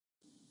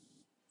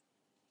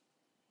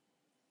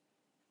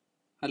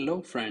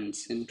Hello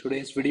friends, in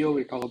today's video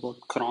we talk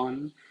about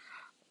Cron,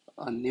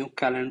 a new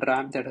calendar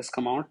app that has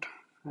come out.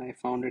 I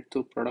found it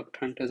through Product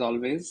Hunt as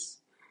always.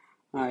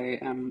 I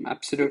am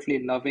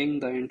absolutely loving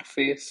the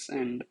interface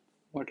and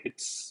what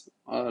it's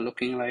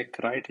looking like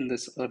right in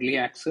this early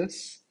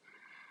access.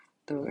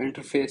 The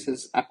interface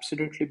is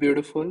absolutely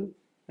beautiful.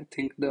 I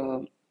think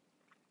the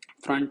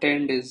front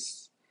end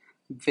is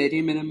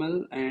very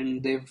minimal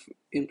and they've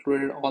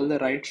included all the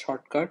right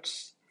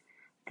shortcuts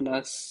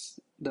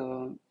plus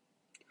the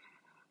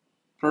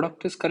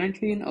product is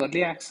currently in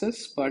early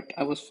access, but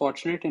I was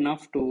fortunate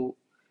enough to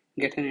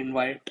get an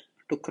invite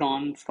to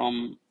Cron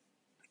from,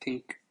 I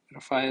think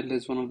Rafael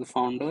is one of the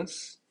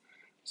founders.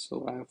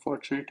 So I am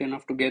fortunate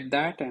enough to get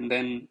that, and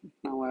then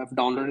now I've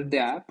downloaded the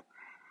app.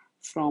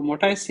 From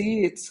what I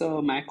see, it's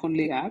a Mac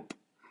only app,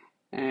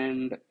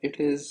 and it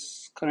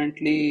is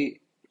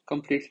currently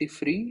completely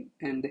free,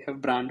 and they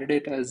have branded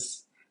it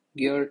as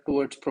geared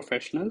towards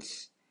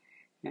professionals.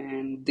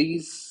 And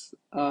this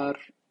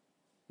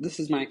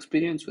is my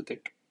experience with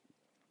it.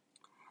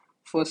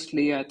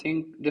 Firstly, I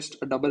think just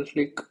a double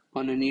click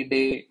on any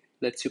day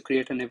lets you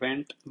create an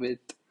event with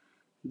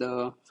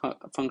the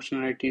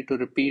functionality to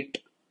repeat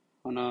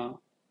on a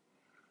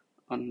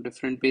on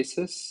different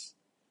basis.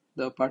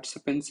 The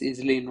participants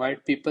easily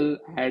invite people,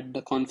 add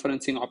the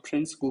conferencing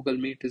options. Google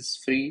Meet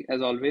is free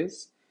as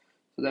always,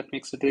 so that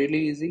makes it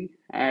really easy.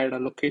 Add a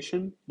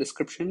location,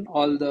 description,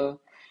 all the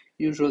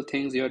usual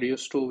things you're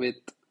used to with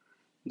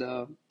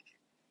the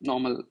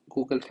normal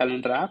Google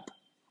Calendar app,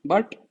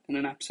 but in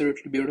an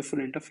absolutely beautiful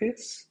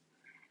interface.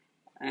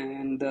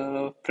 And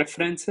the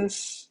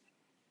preferences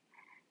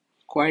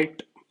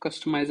quite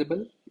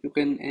customizable. You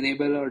can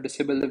enable or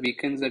disable the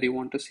weekends that you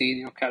want to see in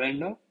your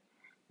calendar.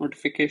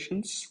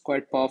 Notifications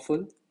quite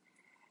powerful,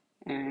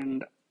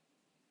 and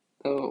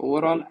the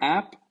overall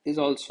app is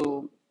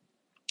also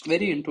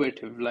very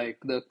intuitive, like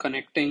the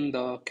connecting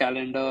the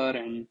calendar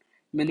and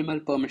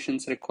minimal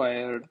permissions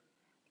required.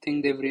 I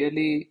think they've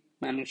really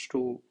managed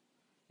to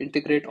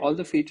integrate all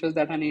the features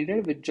that are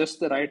needed with just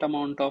the right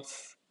amount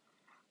of,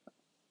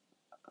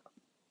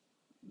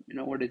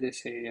 what did they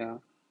say,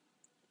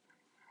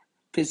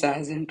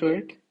 pizzazz into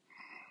it.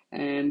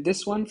 And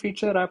this one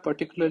feature I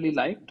particularly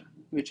liked,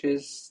 which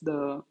is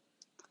the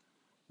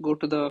go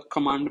to the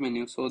command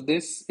menu. So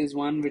this is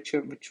one which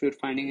we're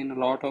finding in a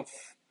lot of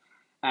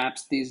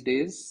apps these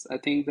days. I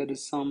think there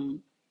is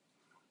some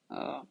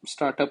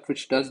startup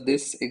which does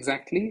this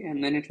exactly,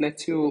 and then it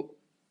lets you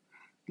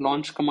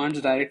launch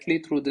commands directly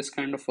through this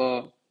kind of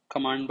a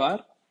command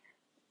bar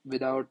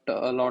without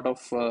a lot of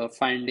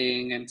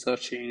finding and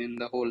searching in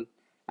the whole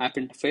app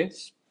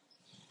interface.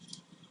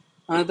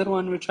 Another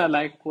one which I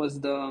liked was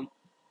the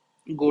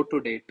go to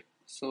date.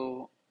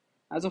 So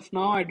as of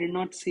now, I did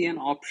not see an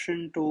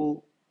option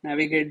to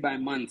navigate by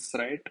months,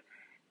 right?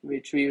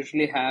 Which we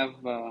usually have,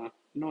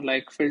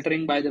 like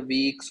filtering by the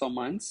weeks or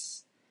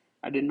months.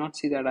 I did not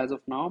see that as of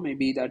now.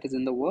 Maybe that is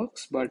in the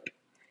works, but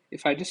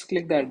if I just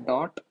click that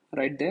dot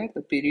right there,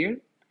 the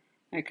period,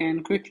 I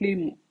can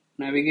quickly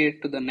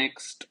navigate to the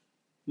next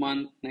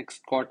month,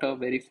 next quarter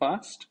very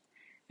fast.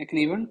 I can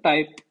even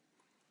type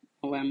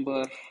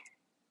November,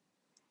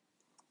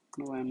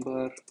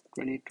 November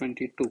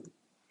 2022.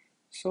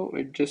 So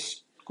it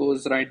just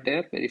goes right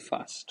there very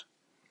fast.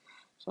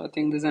 So I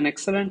think this is an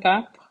excellent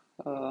app.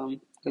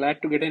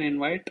 Glad to get an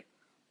invite.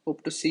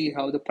 Hope to see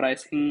how the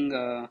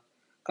pricing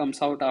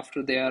comes out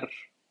after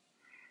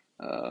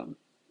uh,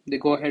 they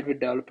go ahead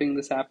with developing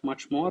this app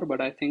much more.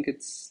 But I think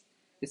it's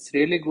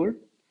really good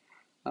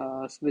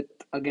with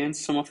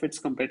against some of its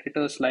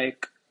competitors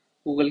like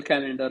Google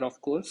Calendar,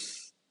 of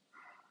course.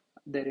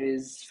 There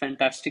is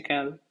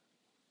Fantastical.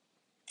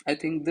 I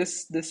think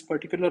this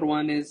particular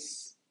one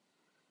is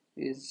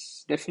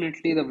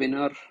definitely the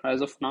winner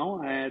as of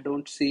now. I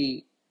don't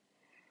see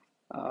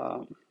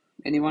uh,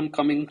 anyone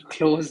coming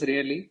close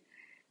really.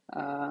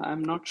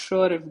 I'm not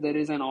sure if there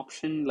is an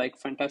option like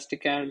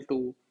Fantastical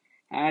to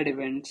add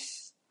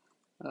events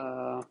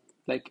uh,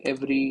 like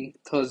every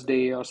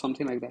Thursday or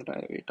something like that.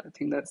 I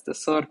think that's the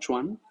search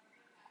one.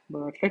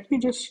 But let me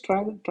just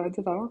try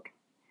that out.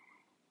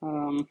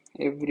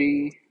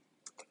 Every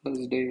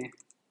Thursday.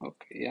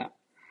 Okay, yeah.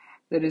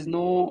 There is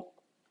no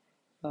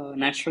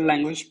natural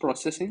language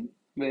processing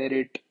where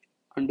it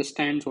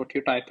understands what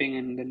you're typing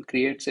and then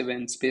creates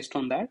events based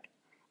on that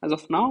as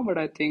of now. But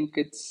I think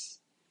it's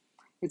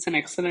an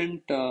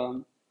excellent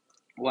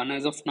one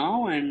as of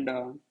now, and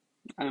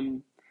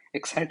I'm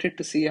excited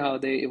to see how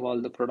they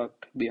evolve the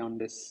product beyond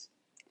this.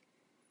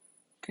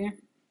 Okay,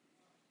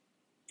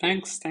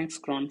 thanks,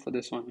 Cron, for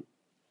this one.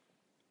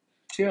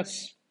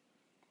 Cheers.